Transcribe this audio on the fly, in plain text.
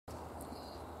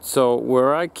So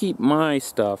where I keep my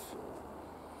stuff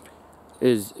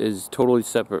is totally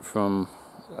separate from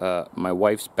my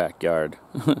wife's backyard.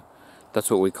 That's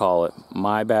what we call it.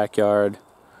 My backyard,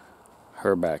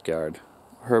 her backyard.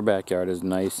 Her backyard is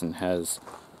nice and has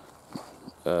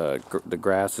the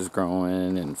grass is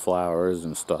growing and flowers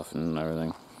and stuff and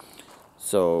everything.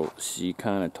 So she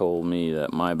kind of told me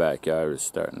that my backyard is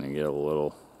starting to get a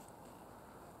little,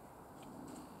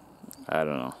 I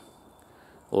don't know,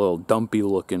 a little dumpy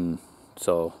looking.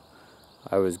 So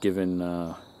I was given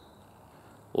a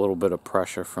little bit of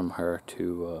pressure from her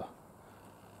to,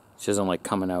 she doesn't like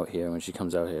coming out here. When she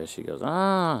comes out here, she goes,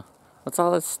 what's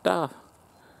all this stuff?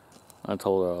 I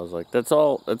told her, I was like, it's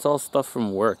all stuff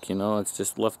from work, you know, it's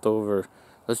just leftover.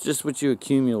 That's just what you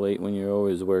accumulate when you're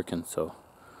always working. So,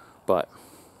 but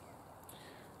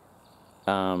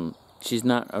she's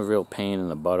not a real pain in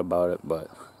the butt about it, but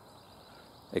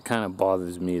it kind of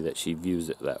bothers me that she views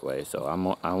it that way. So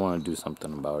I want to do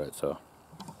something about it. So.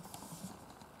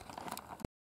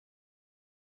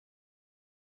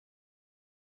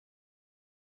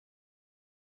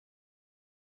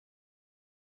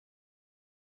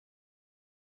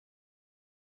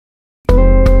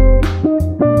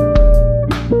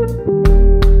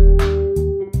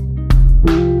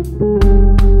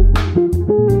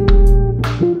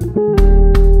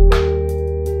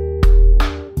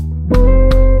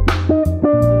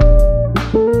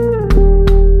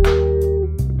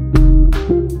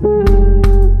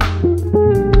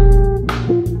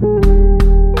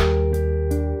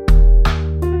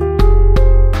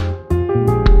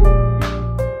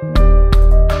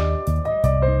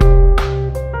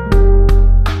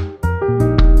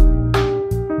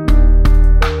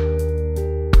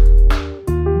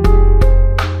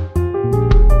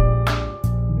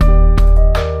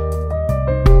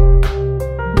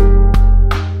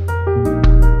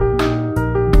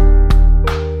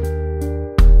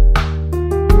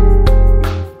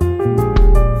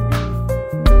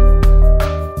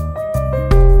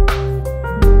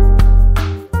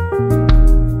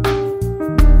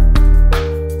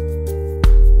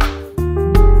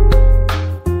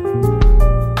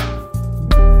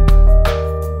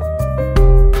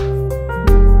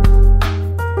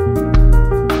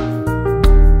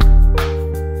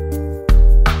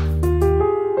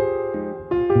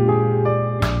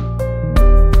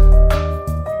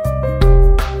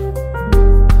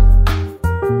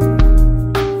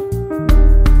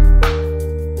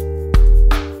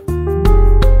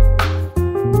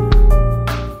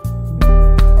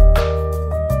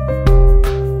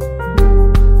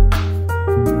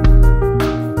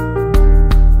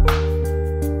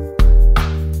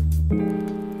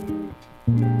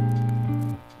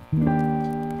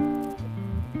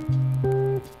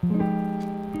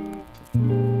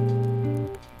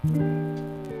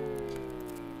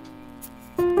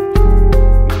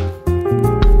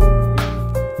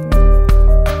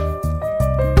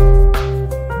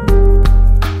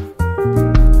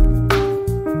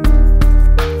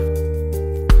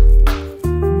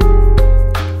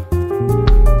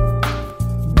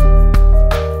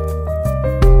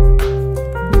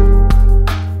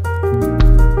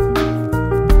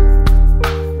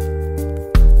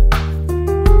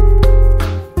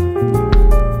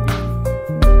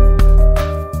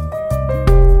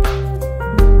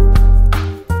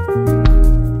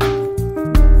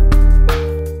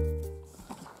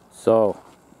 So,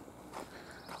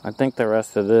 I think the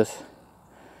rest of this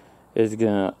is I'm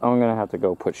gonna have to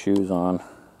go put shoes on.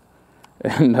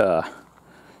 And,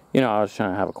 you know, I was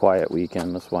trying to have a quiet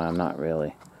weekend. That's why I'm not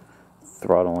really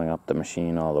throttling up the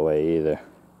machine all the way either.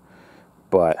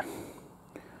 But,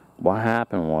 what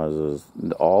happened was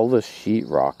all the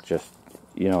sheetrock just,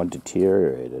 you know,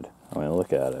 deteriorated. I mean,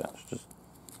 look at it. It's just,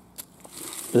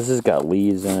 this has got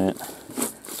leaves in it.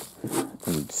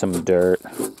 And some dirt.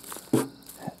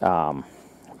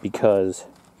 Because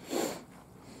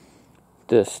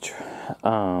this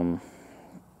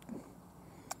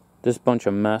bunch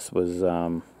of mess was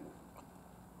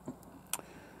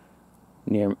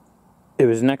it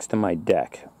was next to my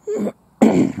deck.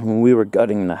 When we were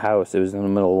gutting the house, it was in the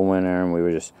middle of winter, and we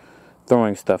were just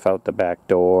throwing stuff out the back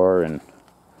door, and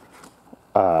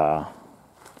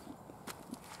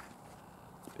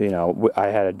you know, I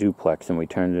had a duplex, and we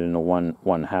turned it into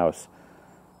one house.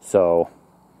 So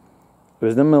it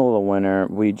was the middle of the winter.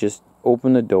 We just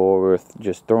opened the door. We were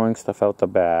just throwing stuff out the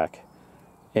back,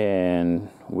 and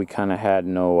we kind of had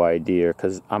no idea,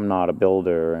 because I'm not a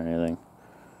builder or anything.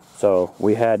 So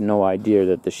we had no idea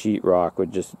that the sheetrock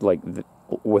would just, like,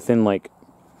 within, like,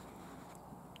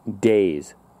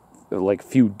 days, like,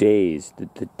 few days,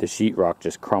 the sheetrock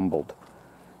just crumbled.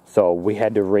 So we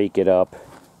had to rake it up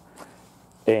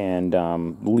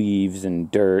and leaves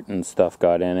and dirt and stuff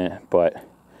got in it. But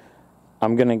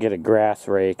I'm gonna get a grass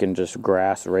rake and just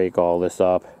grass rake all this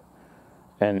up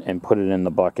and put it in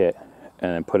the bucket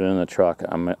and then put it in the truck.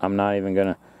 I'm not even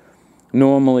gonna.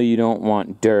 Normally you don't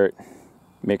want dirt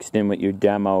mixed in with your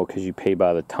demo because you pay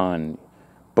by the ton,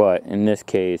 but in this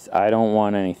case I don't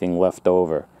want anything left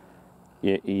over.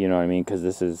 You know what I mean?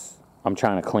 Because I'm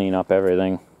trying to clean up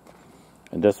everything.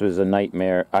 And this was a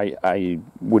nightmare. I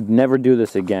would never do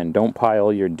this again. Don't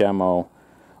pile your demo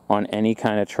on any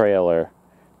kind of trailer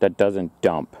that doesn't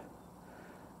dump.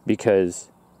 Because,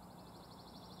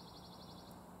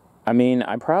 I mean,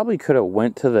 I probably could have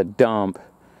went to the dump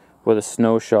with a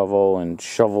snow shovel and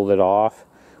shoveled it off.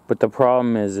 But the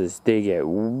problem is they get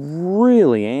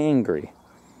really angry.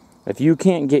 If you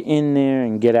can't get in there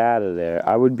and get out of there,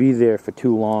 I would be there for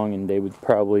too long and they would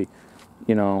probably,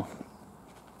 you know,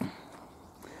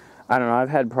 I don't know, I've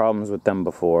had problems with them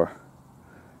before.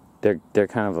 They're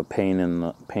kind of a pain in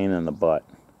the butt.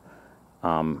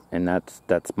 And that's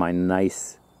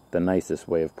the nicest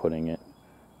way of putting it.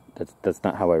 That's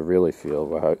not how I really feel.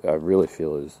 What I really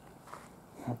feel is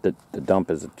that the dump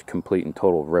is a complete and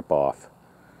total rip-off.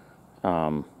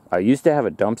 I used to have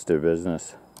a dumpster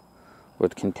business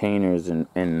with containers,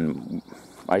 and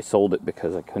I sold it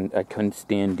because I couldn't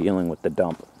stand dealing with the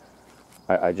dump.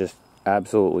 I just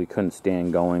absolutely couldn't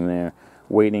stand going there,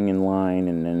 waiting in line,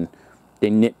 and then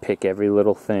they nitpick every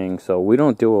little thing. So we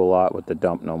don't do a lot with the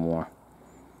dump no more.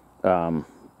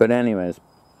 But anyways,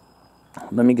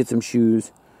 let me get some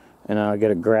shoes, and I'll get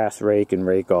a grass rake and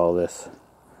rake all this.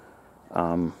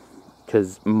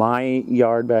 Because my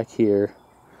yard back here,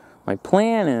 my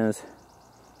plan is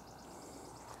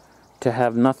to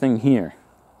have nothing here.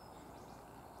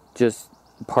 Just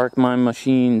park my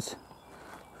machines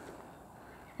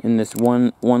in this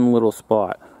one little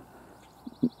spot,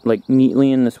 like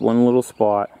neatly in this one little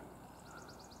spot,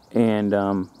 and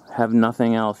have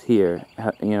nothing else here,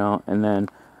 you know. And then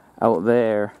out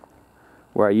there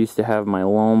where I used to have my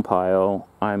loam pile,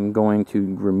 I'm going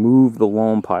to remove the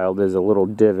loam pile. There's a little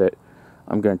divot.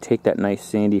 I'm going to take that nice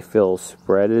sandy fill,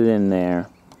 spread it in there,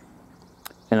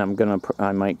 and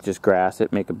I might just grass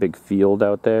it, make a big field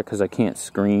out there, because I can't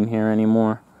screen here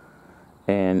anymore.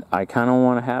 And I kind of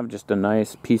want to have just a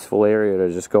nice peaceful area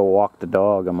to just go walk the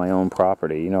dog on my own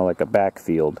property, you know, like a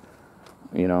backfield,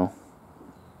 you know.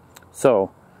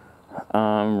 So,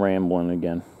 I'm rambling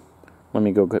again. Let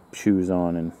me go get shoes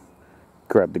on and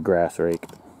grab the grass rake.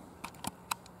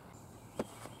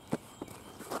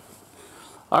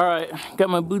 Alright, got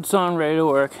my boots on, ready to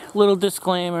work. Little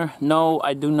disclaimer, no,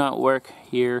 I do not work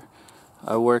here.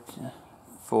 I worked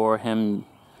for him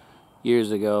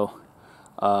years ago.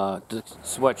 The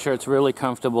sweatshirt's really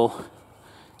comfortable.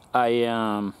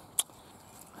 And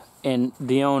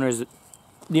the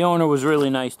owner was really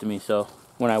nice to me, so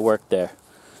when I worked there.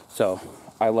 So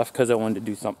I left because I wanted to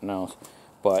do something else.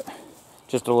 But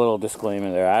just a little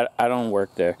disclaimer there. I don't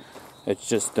work there. It's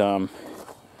just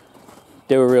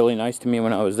they were really nice to me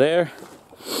when I was there,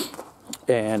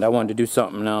 and I wanted to do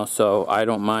something else, so I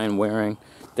don't mind wearing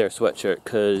their sweatshirt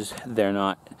because they're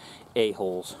not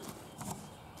a-holes.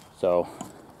 So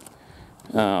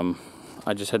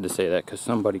I just had to say that because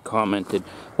somebody commented,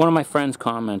 one of my friends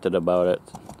commented about it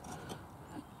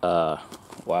a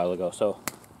while ago. So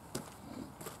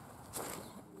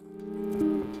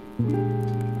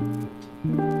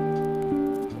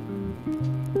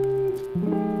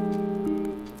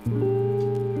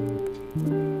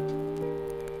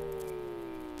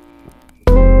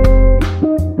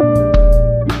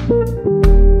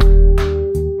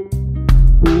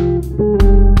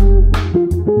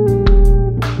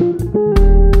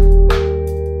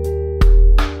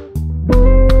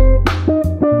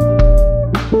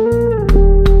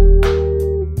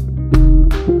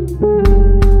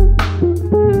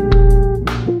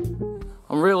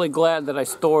glad that I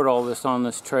stored all this on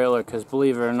this trailer, because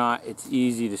believe it or not, it's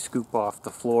easy to scoop off the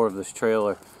floor of this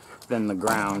trailer than the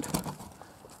ground.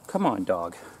 Come on,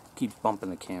 dog. Keeps bumping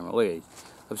the camera. Look at it.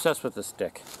 Obsessed with the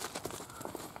stick.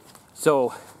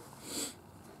 So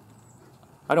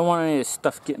I don't want any of this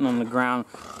stuff getting on the ground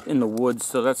in the woods,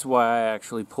 so that's why I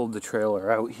actually pulled the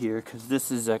trailer out here, because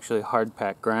this is actually hard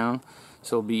packed ground,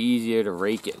 so it'll be easier to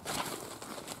rake it.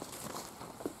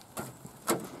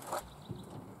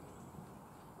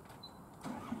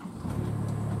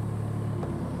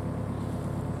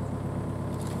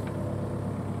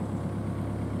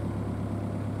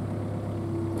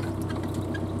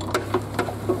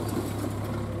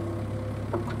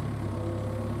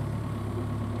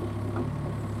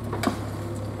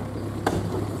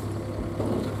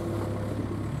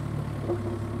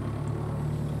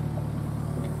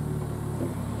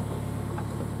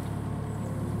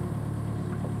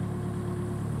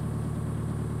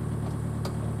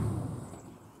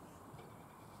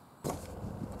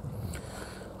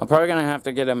 probably gonna have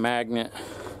to get a magnet.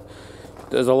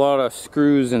 There's a lot of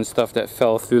screws and stuff that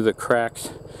fell through the cracks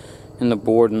in the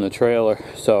board in the trailer,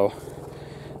 so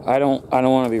I don't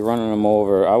want to be running them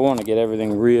over. I want to get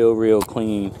everything real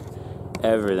clean.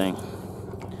 Everything.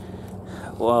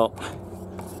 Well,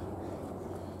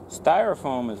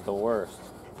 styrofoam is the worst.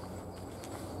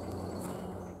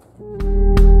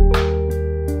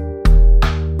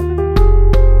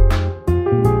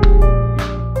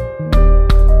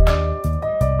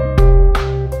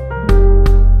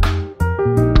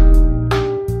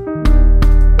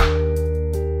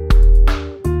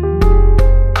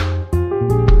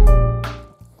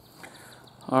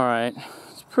 Alright,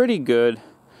 it's pretty good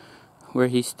where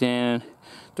he's standing.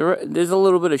 There's a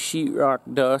little bit of sheetrock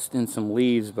dust and some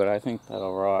leaves, but I think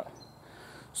that'll rot.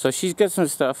 So she's got some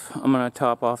stuff I'm going to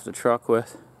top off the truck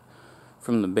with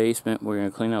from the basement. We're going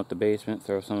to clean out the basement,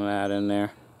 throw some of that in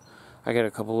there. I got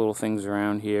a couple little things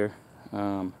around here.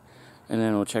 And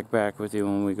then we'll check back with you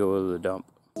when we go to the dump.